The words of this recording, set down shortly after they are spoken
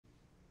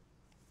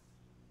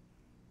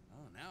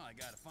I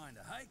gotta find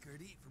a hiker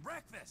to eat for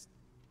breakfast.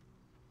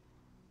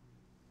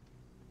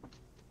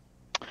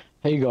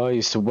 Hey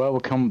guys,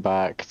 welcome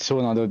back to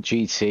another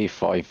GTA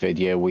 5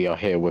 video. We are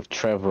here with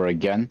Trevor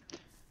again.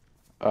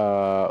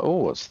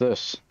 Oh, what's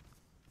this?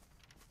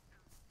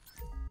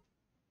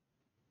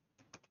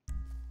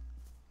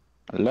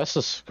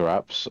 Lesser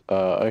scraps.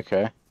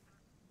 Okay.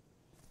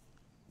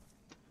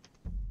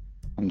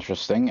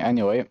 Interesting.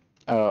 Anyway,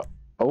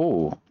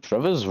 oh,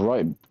 Trevor's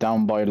right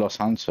down by Los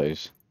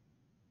Santos.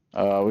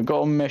 We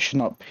got a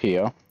mission up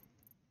here.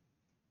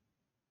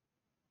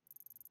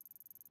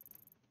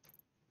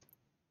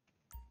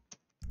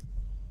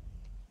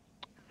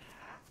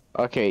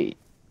 Okay,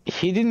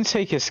 he didn't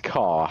take his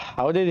car.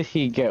 How did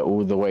he get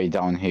all the way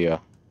down here?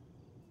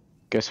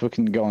 Guess we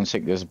can go and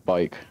take this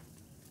bike.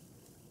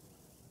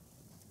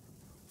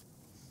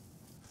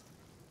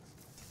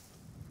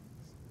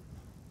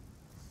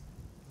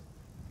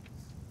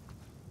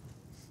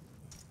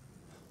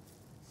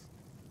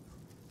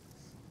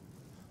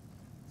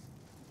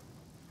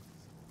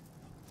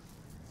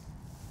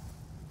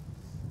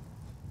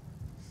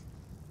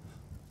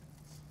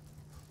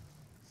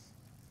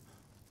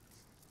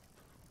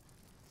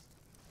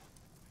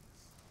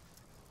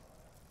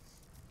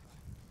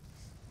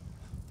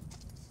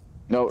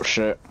 Oh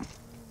shit.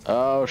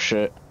 Oh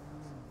shit.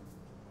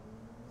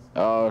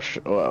 Oh sh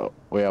well,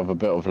 we have a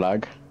bit of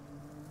lag.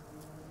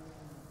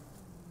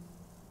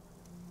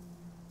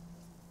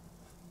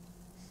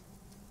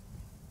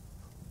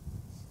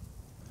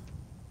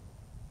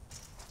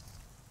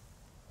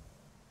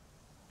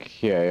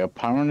 Okay,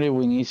 apparently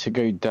we need to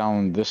go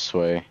down this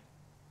way.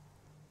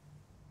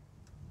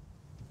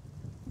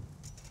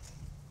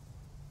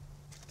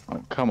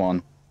 Oh, come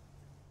on.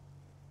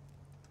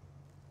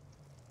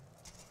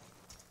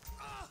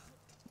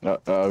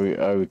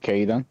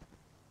 Okay then.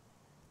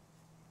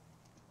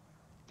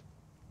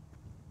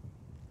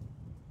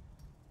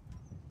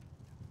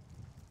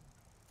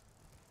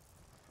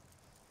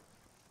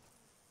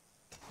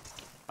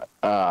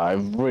 I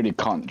really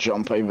can't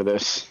jump over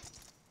this.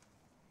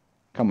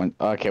 Come on.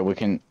 Okay, we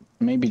can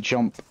maybe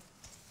jump.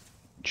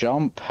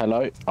 Jump.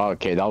 Hello.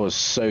 Okay, that was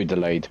so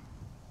delayed.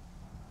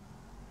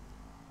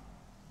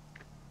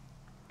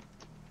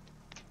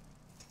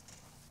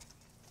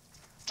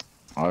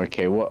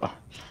 Okay,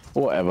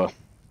 whatever.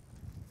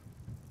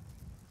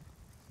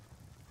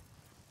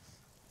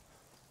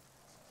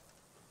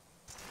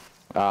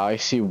 I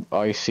see.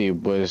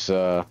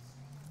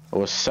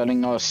 Was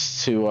selling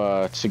us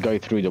to go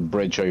through the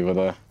bridge over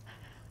there.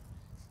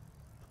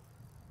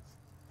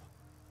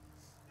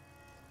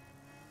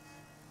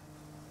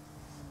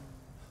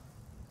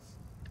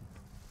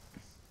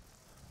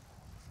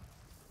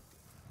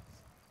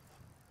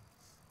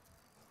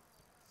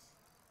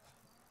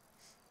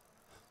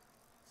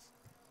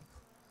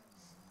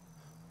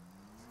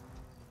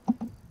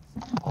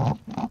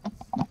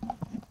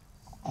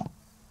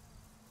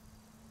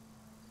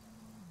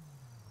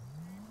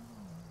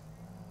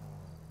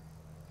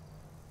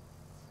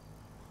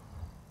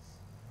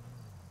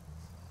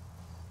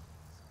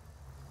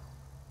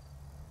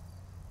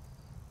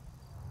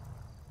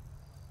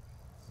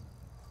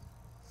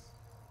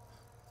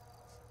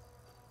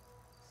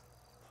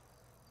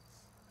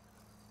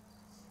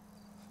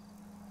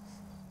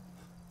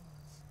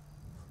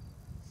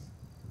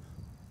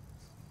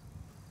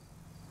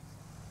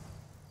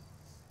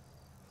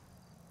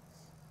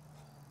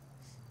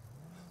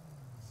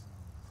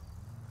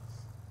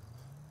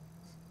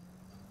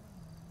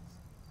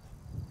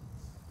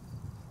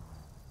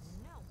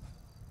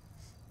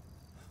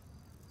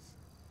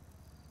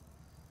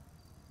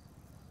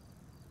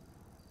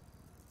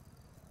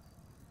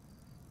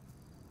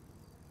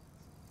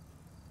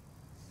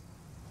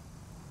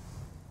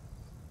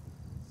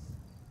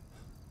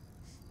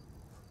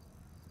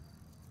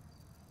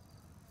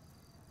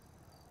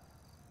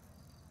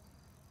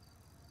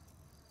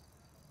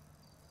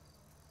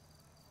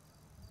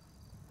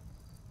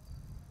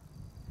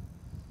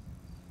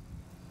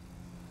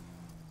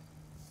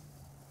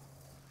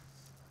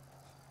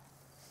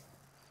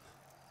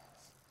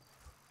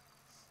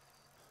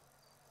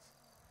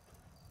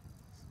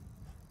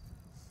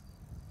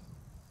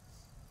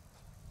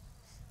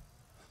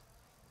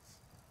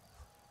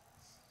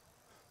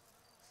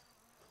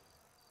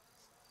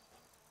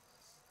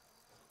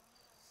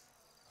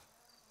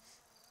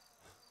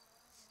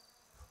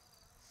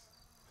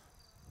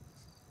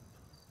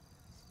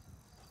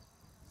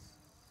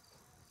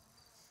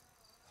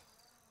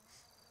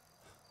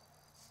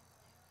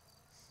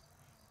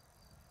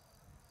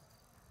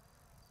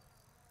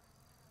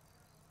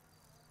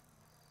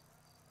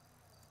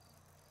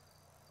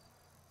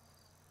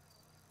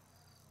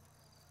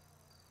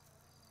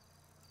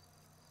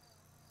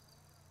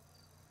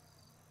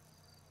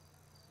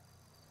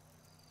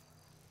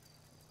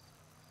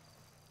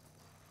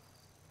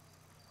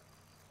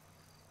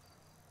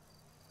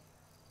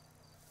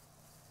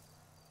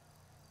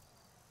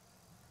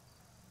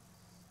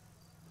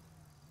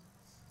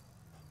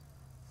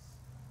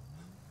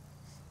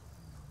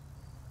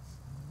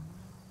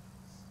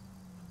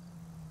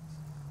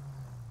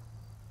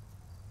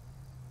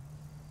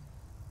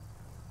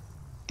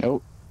 Oh.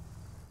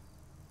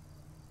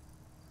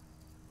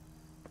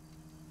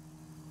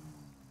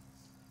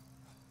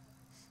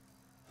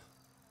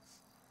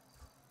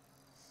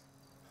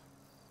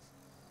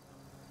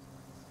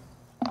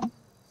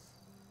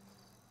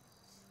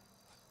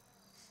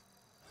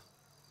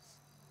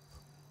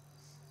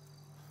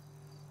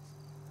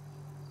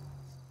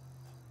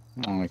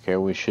 Okay,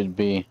 we should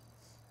be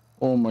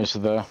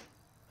almost there.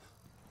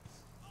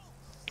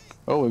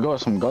 Oh, we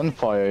got some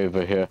gunfire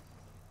over here.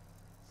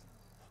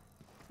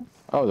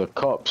 Oh, the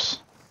cops.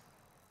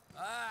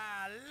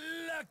 Ah,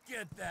 look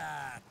at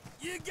that!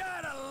 You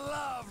gotta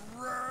love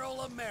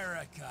rural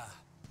America.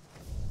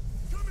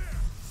 Come here!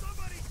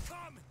 Somebody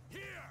come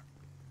here!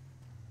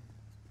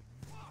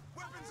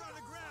 Weapons on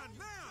the ground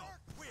now!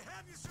 We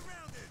have you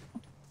surrounded!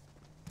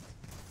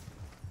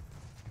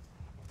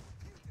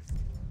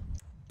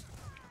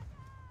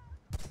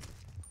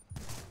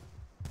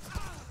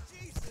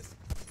 Jesus!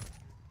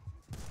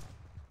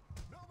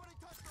 Nobody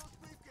touch those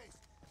briefcases!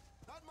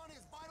 That money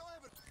is vital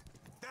evidence!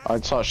 I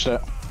touched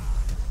it.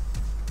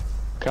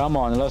 Come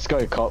on, let's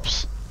go,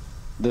 cops.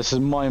 This is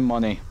my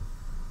money.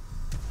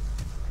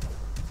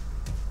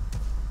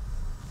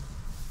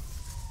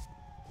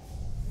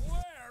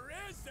 Where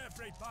is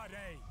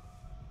everybody?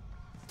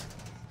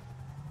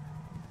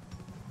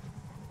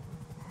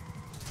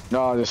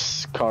 Oh,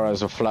 this car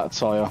has a flat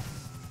tire.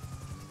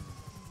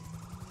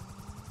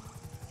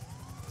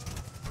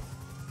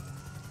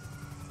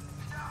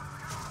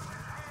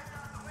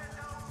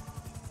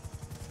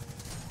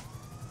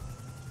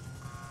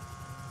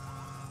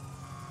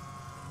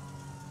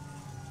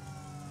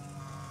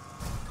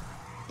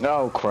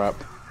 Oh, crap.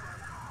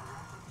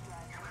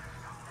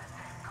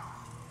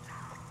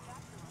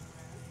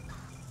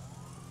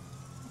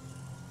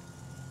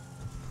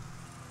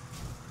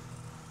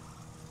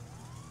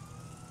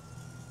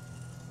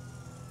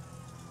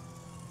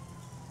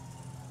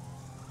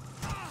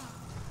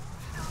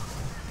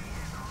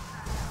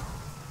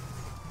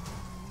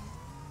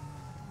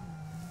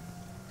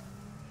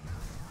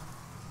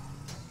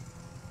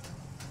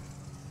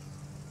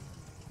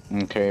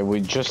 Okay,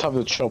 we just have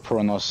the chopper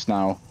on us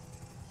now.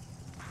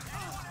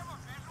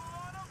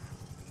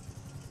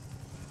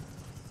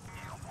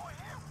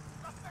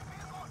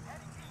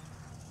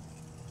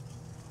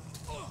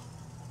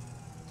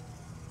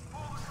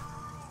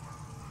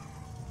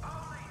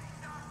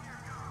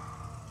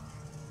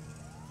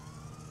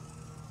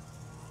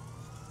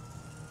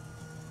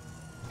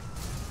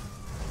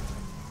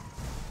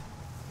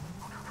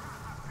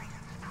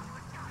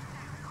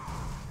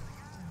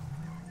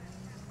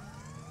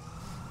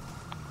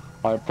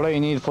 I play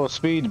Need for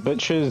Speed,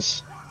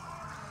 bitches.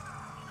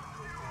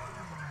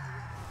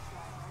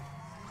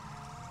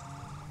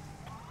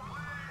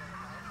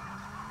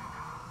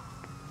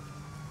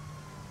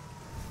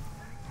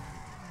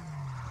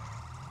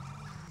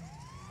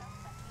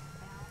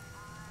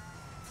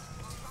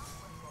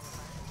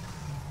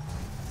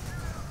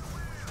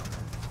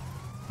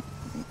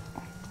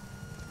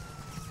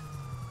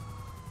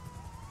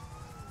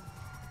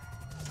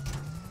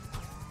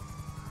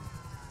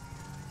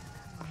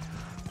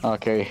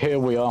 Okay, here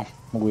we are.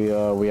 We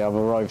have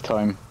arrived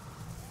home.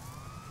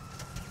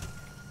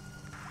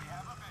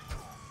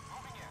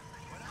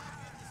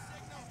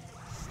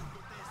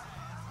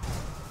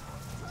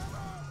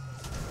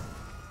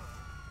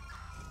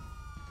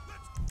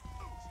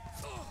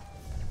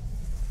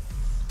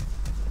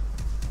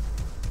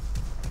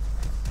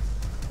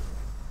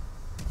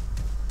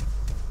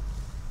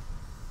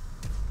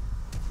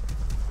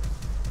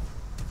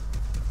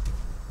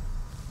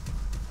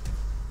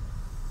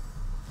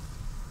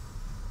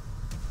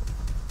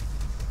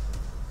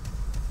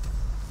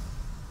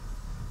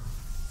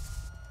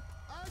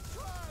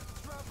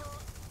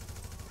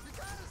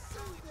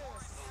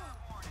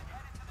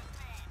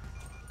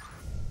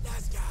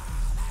 Let's go!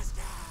 Let's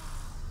go!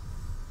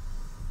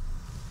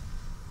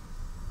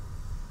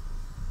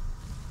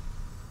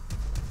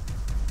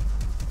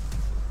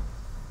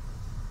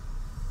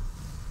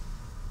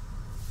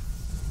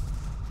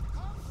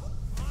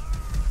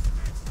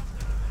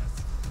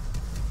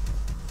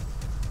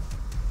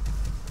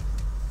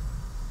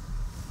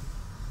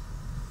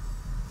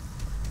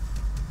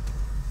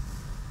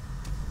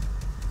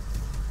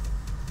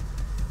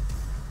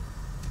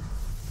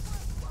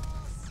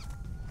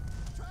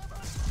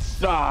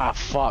 Ah,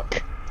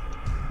 fuck.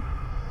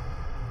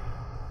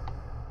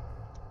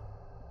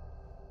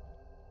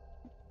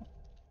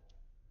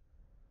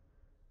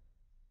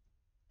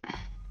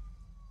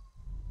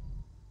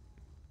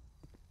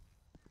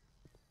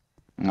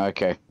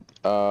 Okay.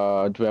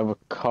 Do we have a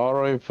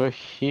car over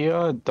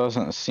here?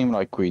 Doesn't seem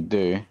like we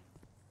do.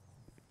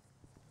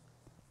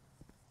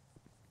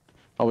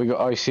 Oh,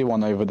 I see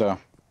one over there.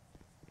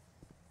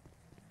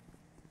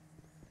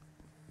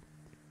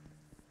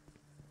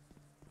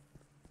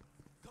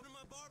 Come to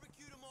my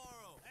barbecue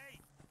tomorrow. Hey,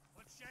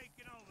 what's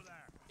shaking over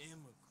there?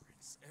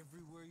 Immigrants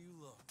everywhere you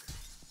look.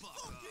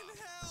 Fucking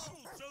hell!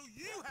 So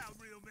you have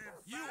real men.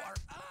 You are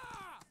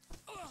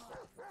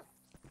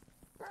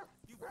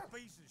you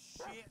piece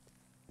of shit.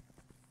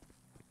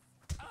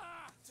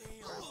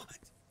 Damn.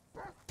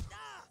 What?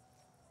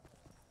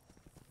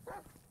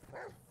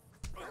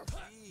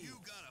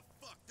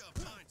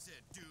 That's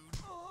it, dude.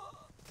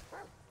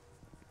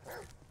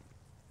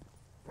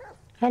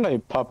 Hello,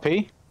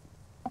 puppy.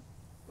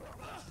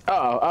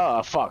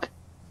 Oh, fuck.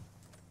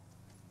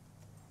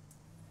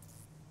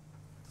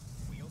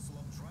 We also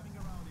love driving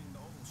around in the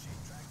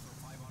oval-shaped track for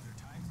 500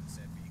 times in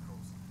said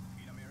vehicles.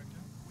 In America,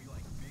 we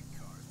like big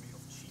cars made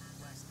of cheap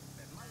plastic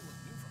that might look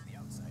new from the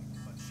outside,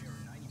 but share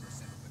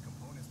 90% of the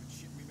components with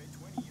shit we made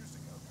 20 years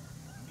ago.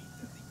 Meet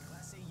the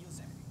Class A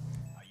Yosemite,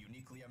 a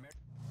uniquely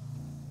American.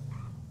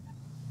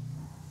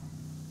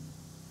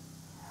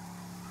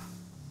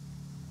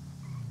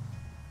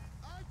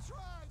 I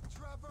tried,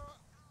 Trevor.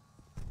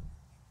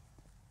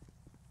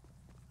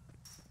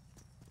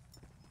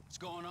 What's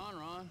going on,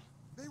 Ron?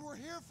 They were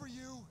here for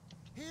you.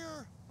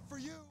 Here for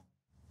you.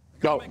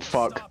 Oh,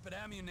 fuck. Stop at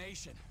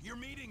ammunition. You're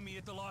meeting me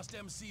at the Lost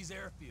MC's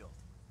airfield.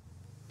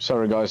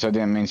 Sorry, guys, I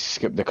didn't mean to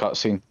skip the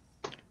cutscene.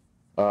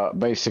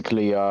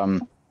 Basically, I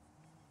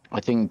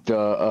think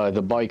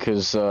the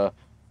bikers,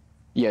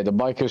 yeah, the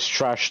bikers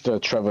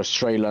trashed Trevor's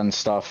trailer and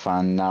stuff,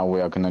 and now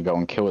we are gonna go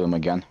and kill them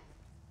again.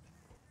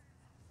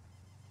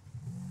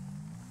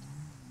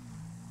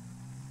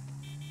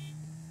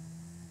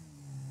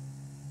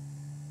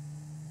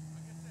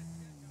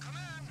 Come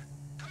in!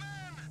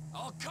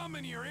 I'll come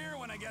in your ear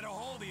when I get a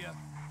hold of you.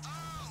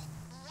 Oh,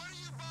 what are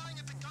you buying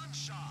at the gun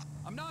shop?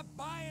 I'm not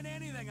buying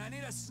anything. I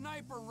need a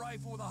sniper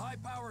rifle with a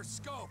high-power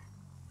scope.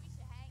 We should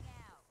hang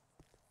out.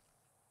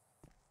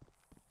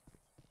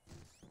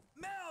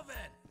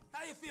 Melvin!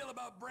 How you feel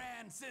about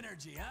brand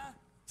synergy, huh?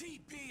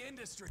 TP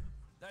Industry.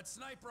 That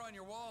sniper on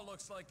your wall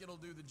looks like it'll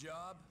do the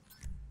job.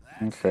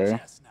 That's Okay. the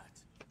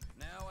chestnut.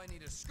 Now I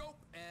need a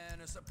scope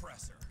and a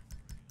suppressor.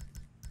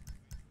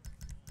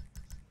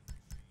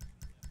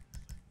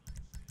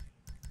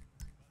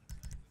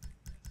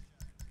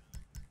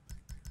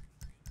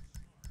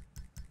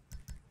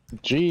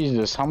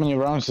 Jesus, how many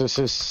rounds does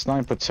this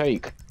sniper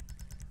take?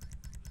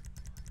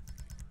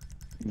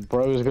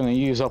 Bro's gonna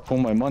use up all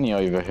my money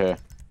over here.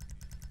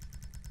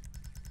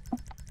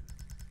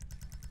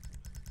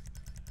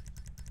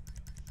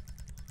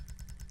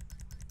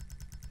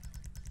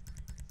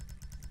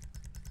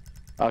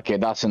 Okay,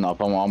 that's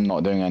enough. I'm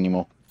not doing it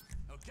anymore.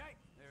 Okay,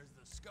 there's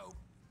the scope.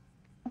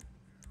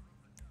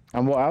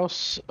 And what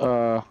else?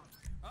 All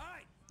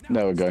right, now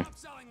There we go. stop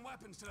selling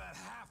weapons to that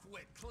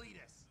half-wit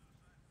Cletus.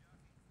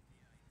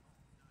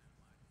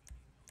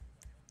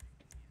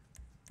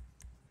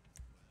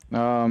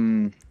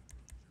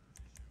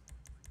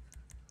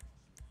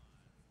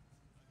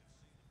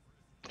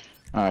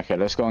 Okay,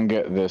 let's go and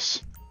get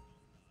this.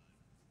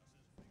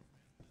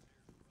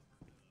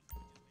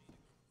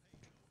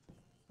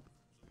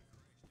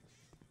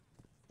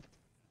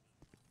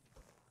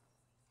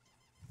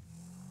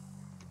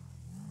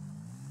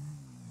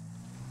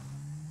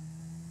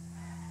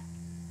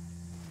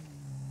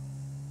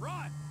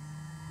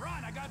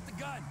 Run, I got the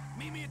gun.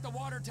 Meet me at the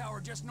water tower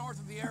just north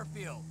of the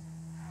airfield.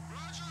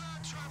 Roger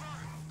that, Trevor.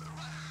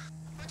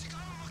 But you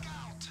gotta look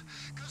out,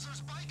 because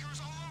there's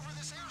bikers all over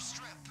this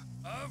airstrip.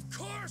 Of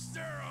course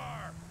there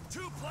are!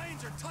 2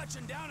 planes are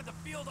touching down at the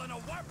field on a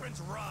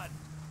weapons run.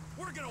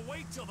 We're gonna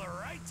wait till the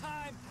right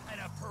time and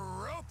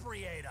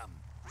appropriate them.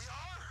 We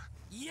are?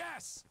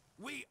 Yes,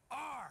 we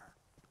are.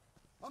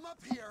 I'm up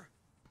here.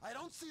 I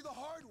don't see the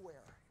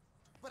hardware,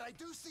 but I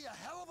do see a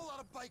hell of a lot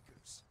of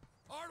bikers.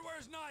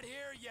 Hardware's not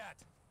here yet.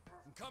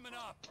 I'm coming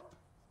up.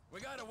 We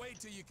gotta wait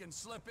till you can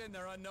slip in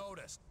there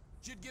unnoticed.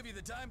 Should give you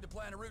the time to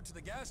plan a route to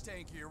the gas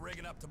tank you're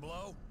rigging up to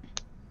blow.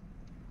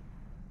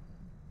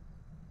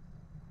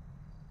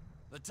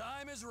 The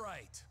time is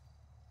right.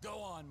 Go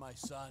on, my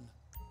son.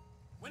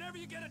 Whenever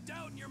you get a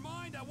doubt in your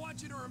mind, I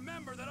want you to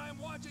remember that I'm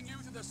watching you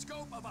through the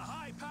scope of a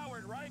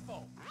high-powered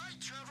rifle. Right,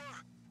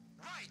 Trevor.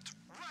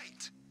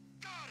 Right.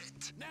 Got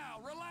it. Now,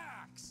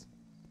 relax.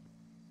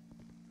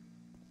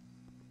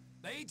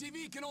 The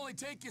ATV can only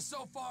take you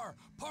so far.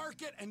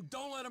 Park it and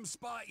don't let them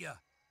spot you.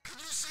 Can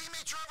you see me,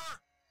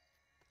 Trevor?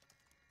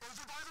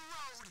 Over by the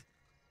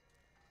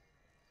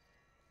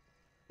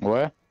road.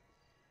 Where?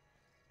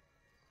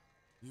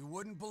 You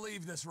wouldn't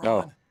believe this, Oh.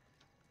 Ron.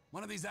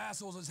 One of these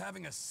assholes is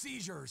having a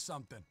seizure or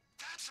something.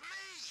 That's me.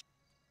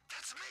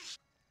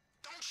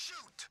 Don't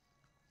shoot.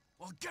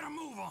 Well, get a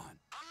move on.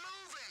 I'm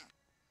moving.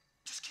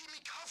 Just keep me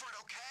covered,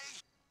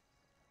 okay?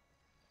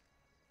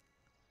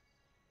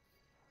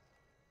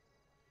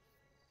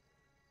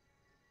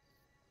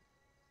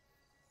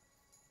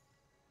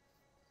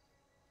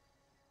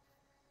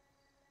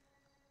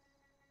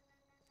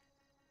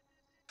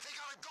 They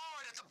got a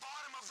guard at the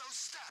bottom of those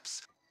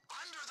steps,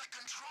 under the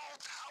control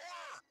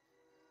tower.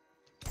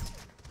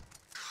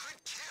 Good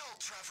kill,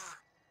 Trevor.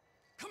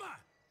 Come on.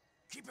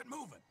 Keep it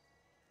moving.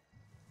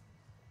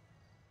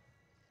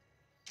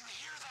 You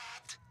hear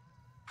that?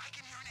 I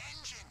can hear an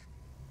engine.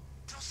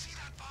 They'll see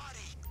that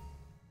body.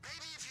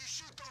 Maybe if you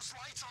shoot those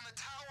lights on the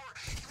tower,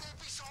 it won't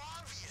be so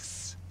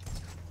obvious.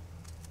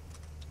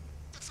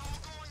 It's all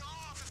going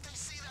off if they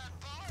see that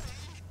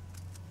body.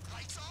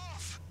 Lights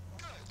off.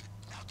 Good.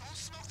 Now don't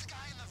smoke the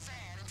guy in the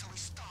van until he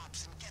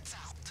stops and gets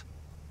out.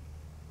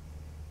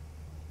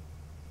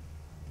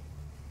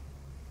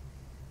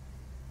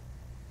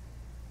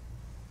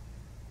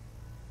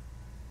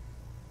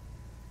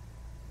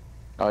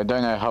 I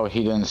don't know how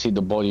he didn't see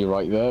the body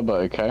right there,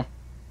 but okay.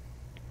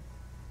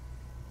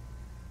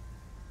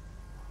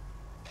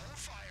 Hold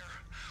fire.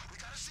 We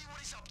gotta see what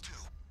he's up to.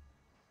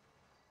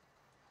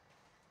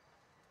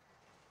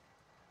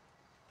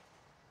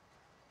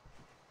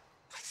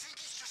 I think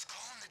he's just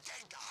calling the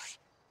dead guy.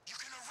 You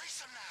can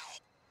erase him now.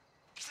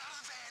 He's out of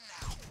the van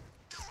now.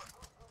 Do him.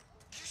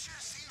 You should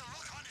have seen the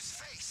look on his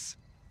face.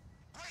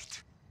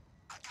 Wait.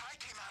 A guy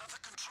came out of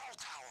the control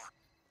tower.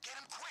 Get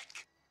him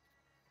quick.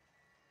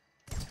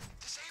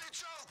 This ain't a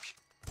joke.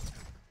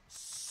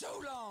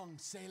 So long,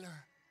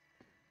 sailor.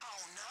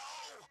 Oh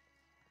no!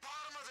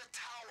 Bottom of the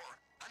tower.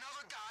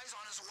 Another guy's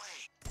on his way.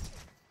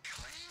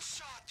 Clean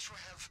shot,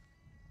 Trev.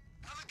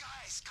 Another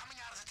guy's coming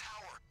out of the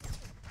tower.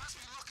 Must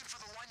be looking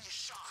for the one you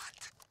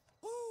shot.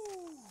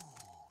 Woo!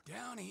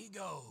 Down he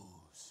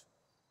goes.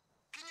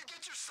 Can you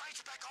get your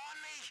sights back on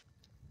me?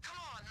 Come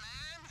on,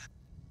 man.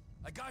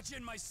 I got you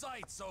in my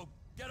sights, so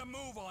get a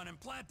move on and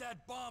plant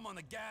that bomb on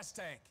the gas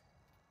tank.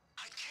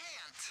 I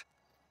can't.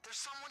 There's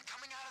someone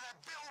coming out of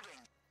that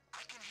building.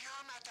 I can hear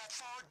him at that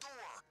far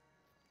door.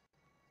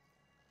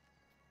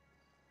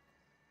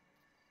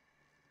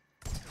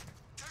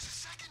 There's a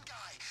second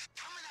guy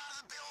coming out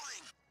of the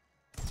building.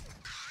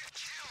 Good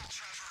kill,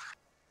 Trevor.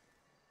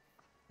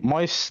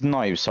 My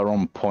snipes are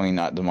on point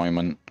at the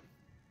moment.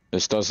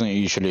 This doesn't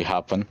usually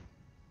happen.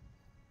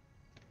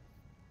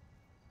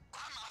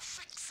 I'm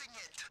fixing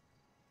it.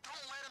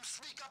 Don't let him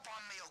sneak up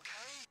on me,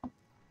 okay?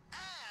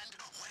 And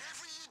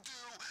whatever you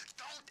do,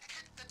 don't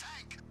hit the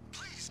tank.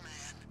 Please,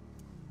 man.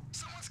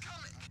 Someone's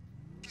coming.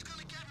 He's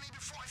gonna get me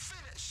before I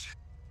finish.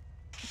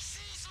 He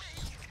sees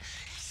me.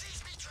 He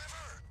sees me,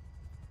 Trevor.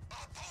 A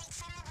bolt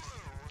from the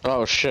blue.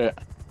 Oh shit.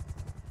 Can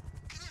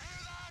you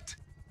hear that?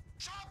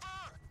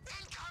 Chopper,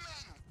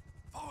 incoming.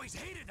 Always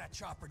hated that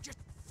chopper. Just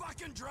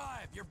fucking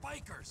drive. You're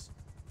bikers.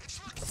 It's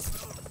looking...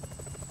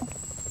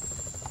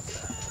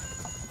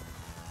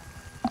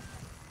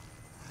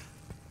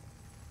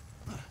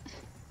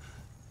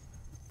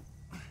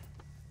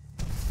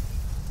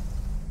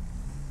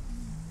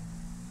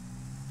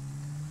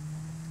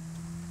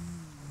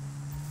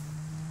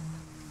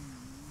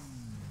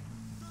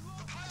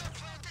 The pilot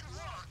plan didn't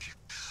work,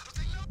 but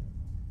they know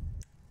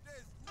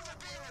they're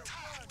being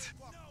attacked.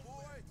 No,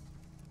 boy.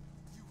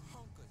 You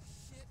hunk of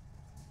shit.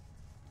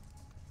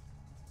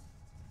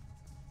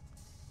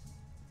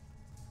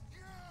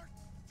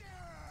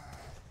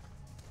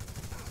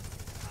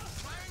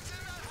 Plane's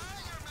in that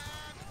hangar,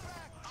 man.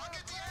 I'll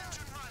get the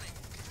engine running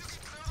if you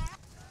can clear the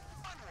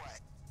runway.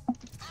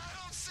 I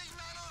don't see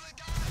none of the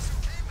guys who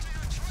came to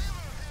your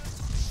trailer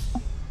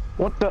here.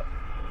 What the?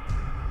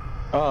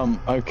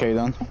 Okay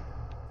then.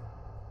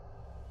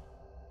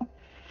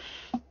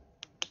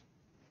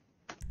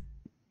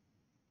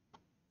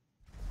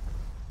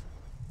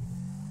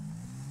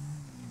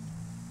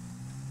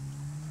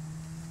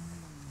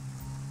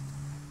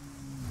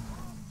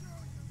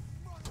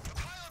 The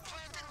pilot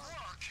plan didn't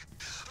work,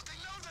 but they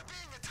know they're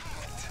being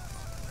attacked.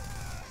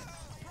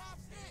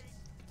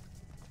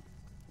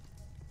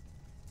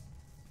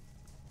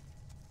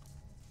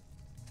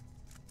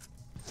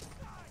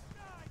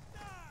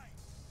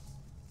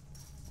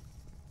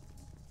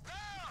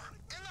 There!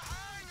 In the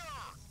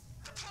hangar!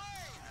 The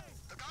plane!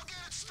 Look, I'll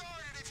get it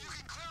started if you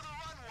can clear the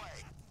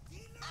runway.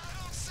 I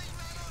don't see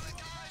none of the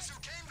guys who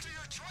came to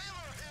your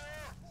trailer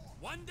here.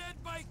 One dead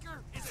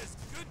biker is as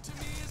good to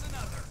me as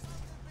another.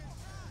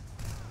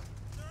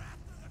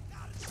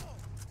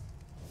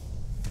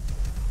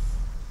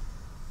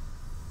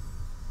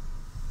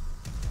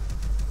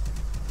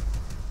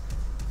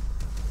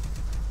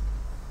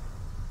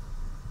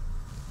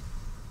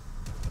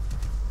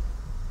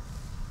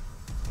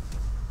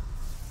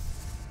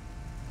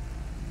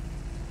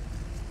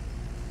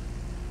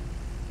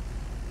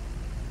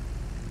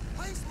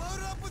 Plane's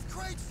loaded up with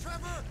crates,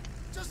 Trevor!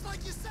 Just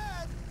like you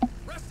said!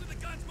 Rest of the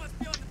guns must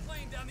be on the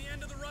plane down the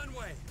end of the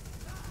runway.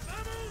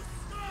 Vamos,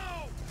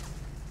 go!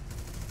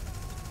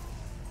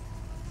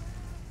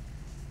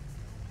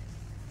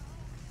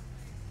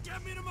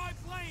 Get me to my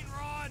plane,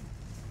 Ron!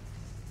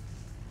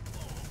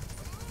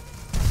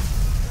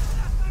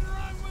 Nothing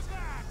wrong with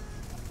that!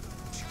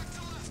 Check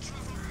the left,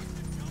 Trevor.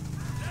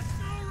 Let's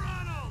go,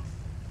 Ronald!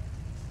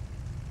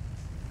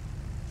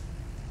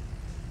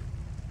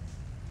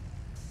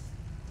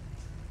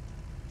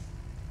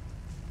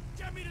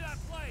 Get me to that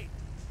plane!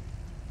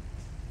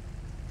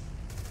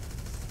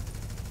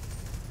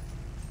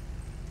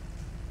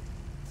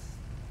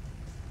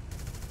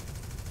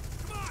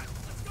 Come on,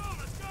 let's go,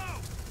 let's go!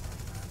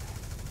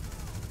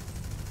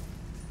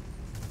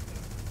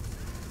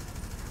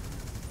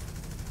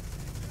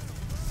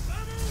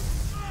 Vamos,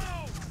 go!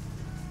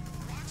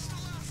 Watch the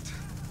left.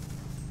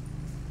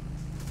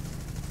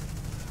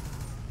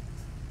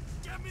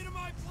 Get me to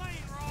my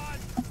plane, Ron!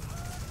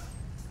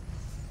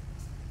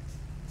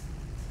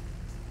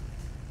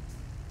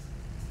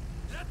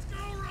 Let's go,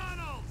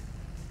 Ronald!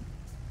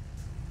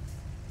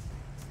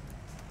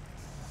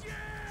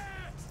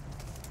 Yeah!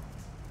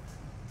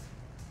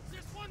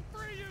 This one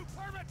for you,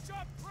 permit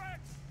shop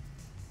prick!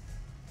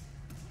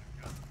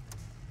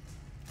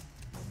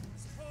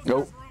 Suppose Go.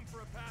 there's room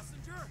for a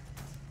passenger?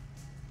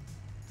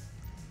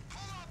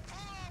 Pull up!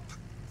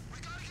 We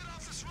gotta get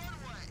off this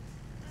runway.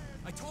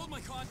 I told my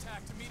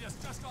contact to meet us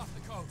just off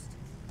the coast.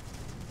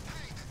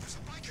 Hey, there's a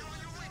biker on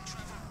your wing,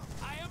 Trevor.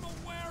 I am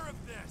aware of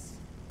this.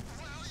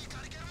 Well, you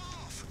gotta get him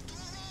off. Do a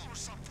roll or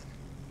something.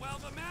 While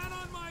the man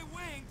on my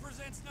wing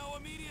presents no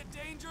immediate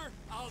danger,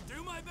 I'll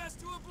do my best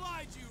to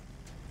oblige you.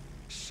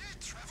 Shit,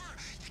 Trevor,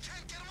 you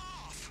can't get him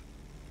off.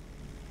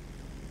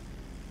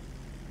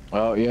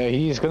 Oh yeah,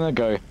 he's gonna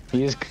go.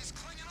 He's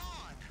clinging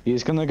on.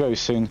 He's gonna go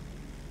soon.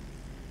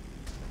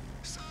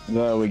 So,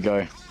 There we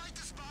go. who might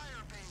this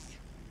buyer be?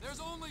 There's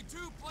only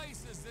two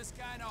places this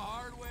kind of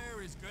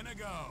hardware is gonna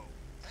go.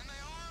 And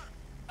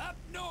they are? Up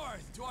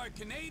north to our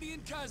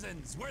Canadian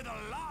cousins, where the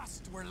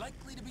lost were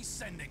likely to be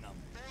sending them.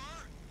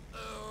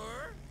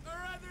 Or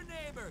our other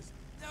neighbors,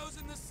 those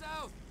in the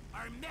south,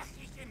 our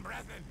Mexican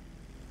brethren.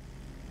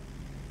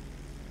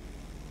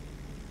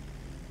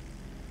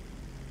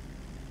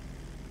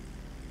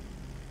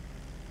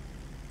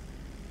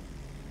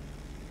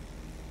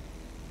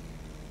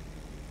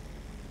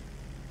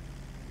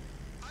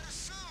 I'd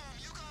assume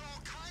you got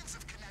all kinds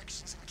of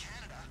connections in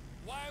Canada.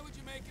 Why would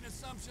you make an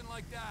assumption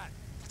like that?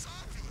 It's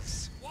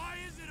obvious. Why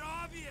is it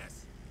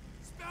obvious?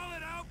 Spell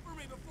it out for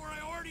me before I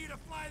order you to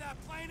fly that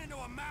plane into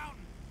a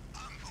mountain.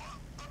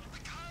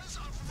 Because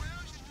of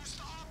where you used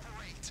to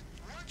operate.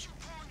 Weren't you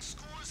pulling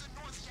scores in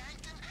North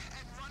Yankton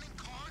and running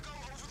cargo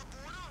over the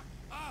border?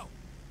 Oh.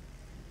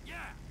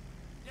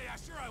 Yeah,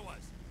 sure I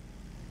was.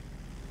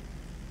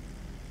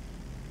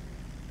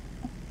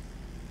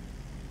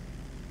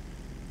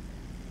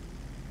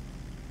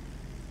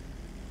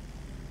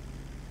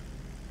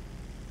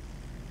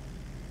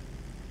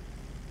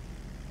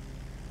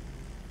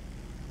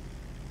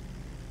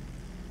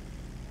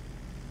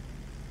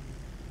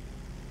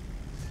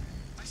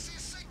 I see a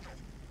signal.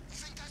 You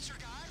think that's your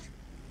guy?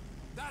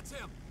 That's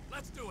him.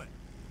 Let's do it.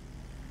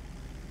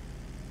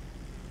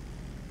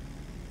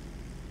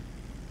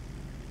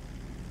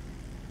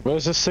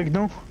 Where's the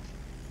signal?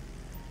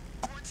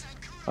 Towards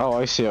Vancouver. Oh,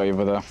 I see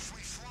over there. If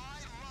we fly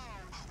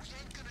low, we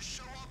ain't gonna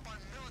show up on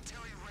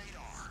military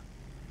radar.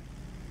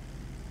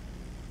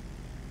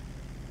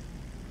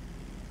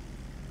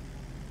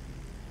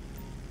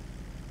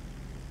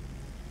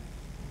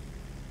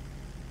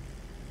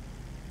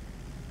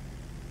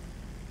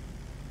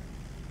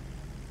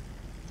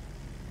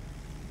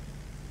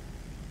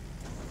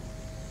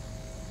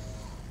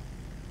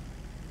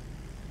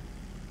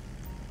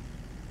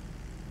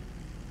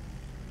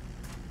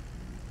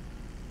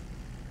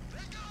 They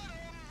got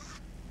him!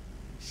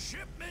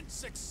 Shipment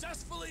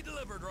successfully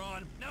delivered,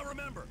 Ron. Now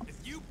remember, if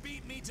you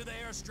beat me to the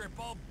airstrip,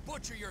 I'll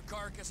butcher your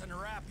carcass and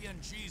wrap you in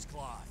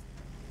cheesecloth.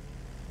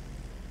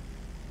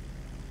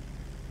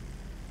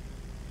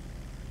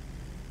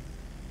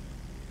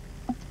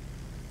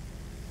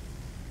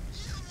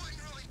 You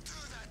wouldn't really do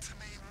that to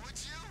me, would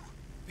you?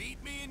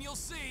 Beat me and you'll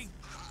see.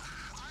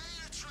 I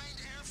ain't a trained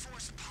Air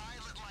Force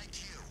pilot like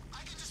you.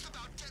 I can just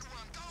about get where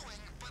I'm going,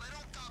 but I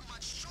don't got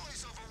much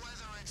choice over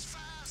whether it's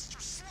fast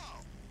or slow.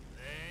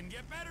 Then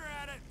get better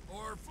at it,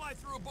 or fly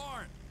through a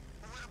barn.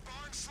 Would a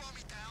barn slow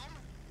me down?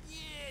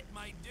 Yeah, it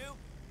might do.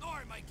 Or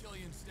it might kill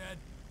you instead.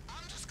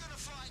 I'm just gonna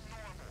fly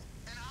normal,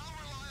 and I'll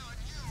rely on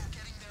you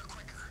getting there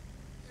quicker.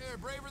 You're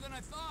braver than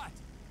I thought.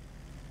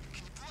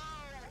 Keep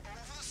low,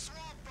 over the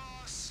swamp,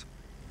 boss.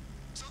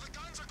 So the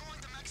guns are going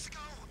to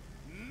Mexico?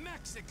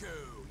 Mexico,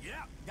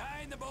 yeah.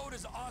 Guy in the boat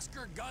is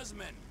Oscar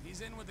Guzman.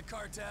 He's in with the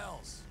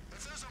cartels.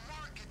 If there's a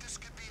market, this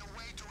could be a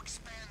way to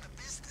expand the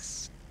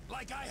business.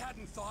 Like I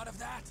hadn't thought of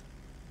that.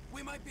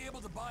 We might be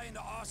able to buy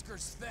into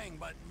Oscar's thing,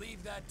 but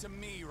leave that to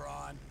me,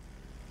 Ron.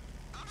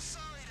 I'm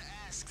sorry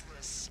to ask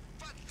this,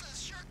 but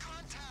does your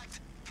contact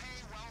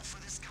pay well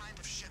for this kind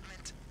of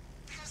shipment?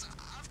 Because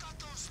I've got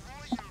those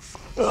lawyer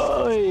fees.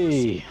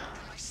 Oi!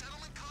 And my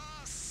settlement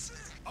costs.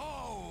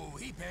 Oh,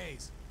 he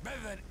pays.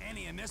 Better than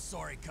any in this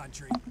sorry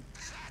country.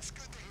 That's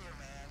good to hear,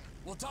 man.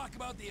 We'll talk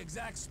about the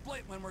exact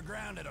split when we're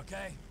grounded,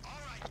 okay? All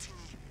right, T.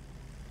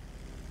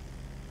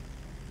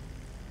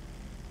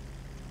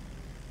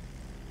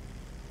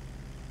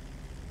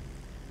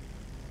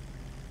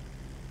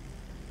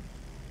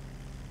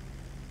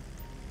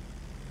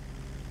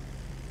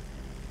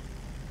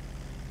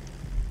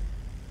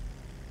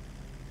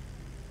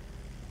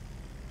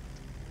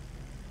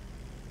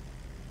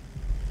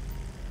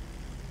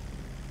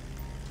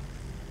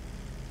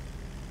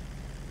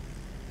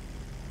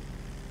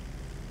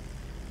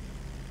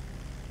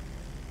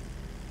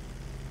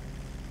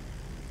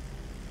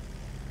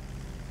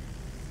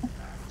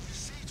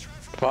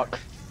 Fuck.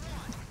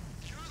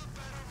 You're the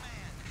better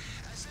man,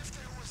 as if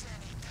there was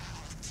any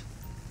doubt.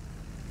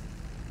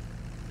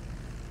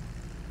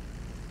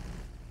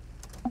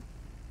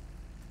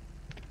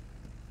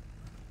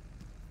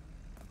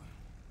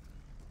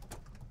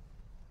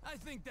 I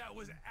think that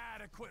was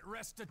adequate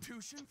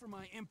restitution for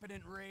my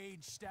impotent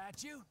rage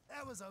statue.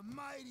 That was a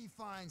mighty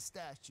fine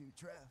statue,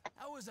 Trev.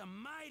 That was a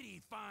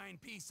mighty fine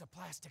piece of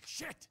plastic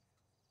shit.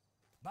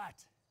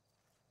 But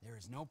there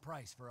is no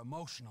price for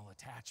emotional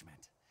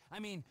attachment. I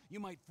mean, you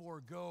might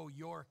forego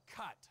your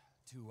cut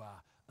to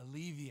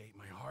alleviate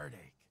my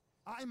heartache.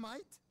 I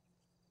might?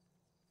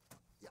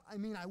 Yeah, I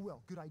mean, I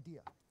will. Good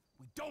idea.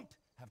 We don't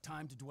have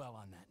time to dwell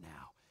on that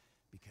now,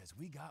 because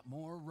we got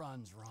more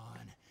runs,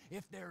 Ron.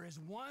 If there is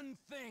one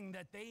thing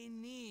that they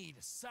need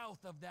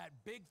south of that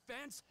big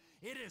fence,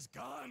 it is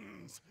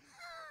guns.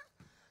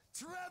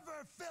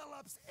 Trevor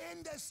Philips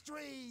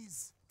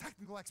Industries!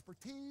 Technical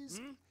expertise,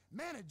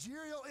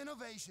 managerial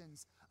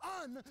innovations,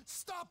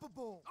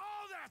 unstoppable!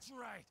 Oh, that's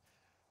right.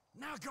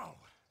 Now go.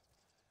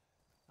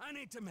 I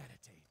need to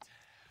meditate.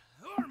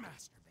 Or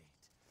masturbate.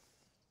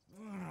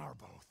 Or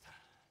both.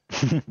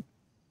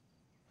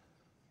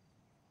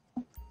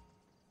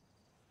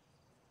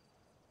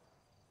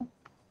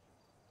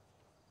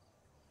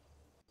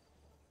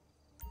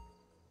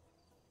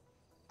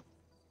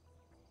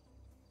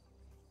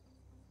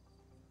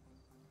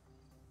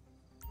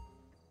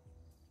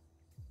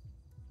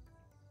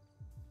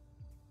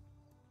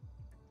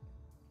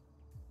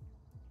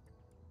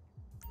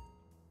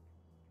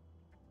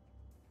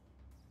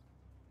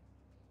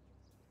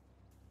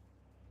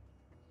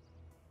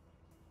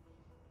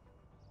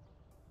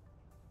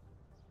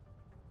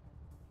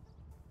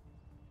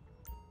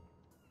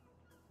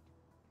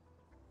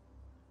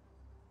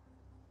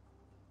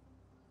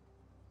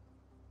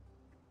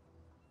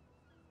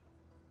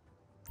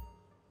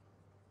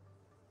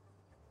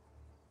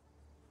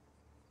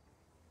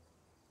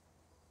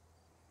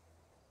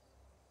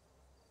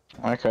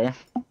 Okay.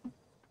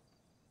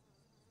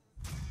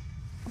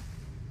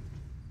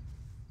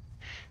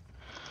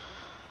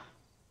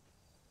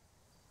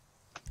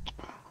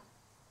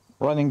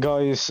 Right then,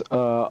 guys,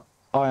 I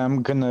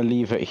am gonna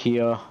leave it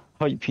here.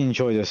 Hope you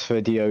enjoyed this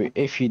video.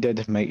 If you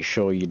did, make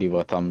sure you leave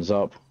a thumbs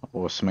up.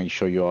 Also, make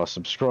sure you are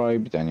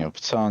subscribed and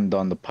you've turned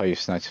on the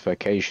post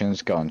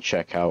notifications. Go and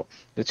check out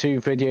the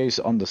two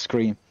videos on the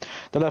screen.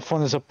 The left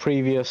one is a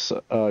previous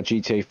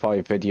GTA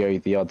 5 video.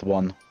 The other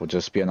one will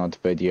just be another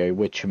video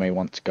which you may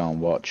want to go and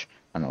watch.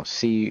 And I'll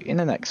see you in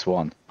the next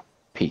one.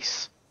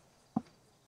 Peace.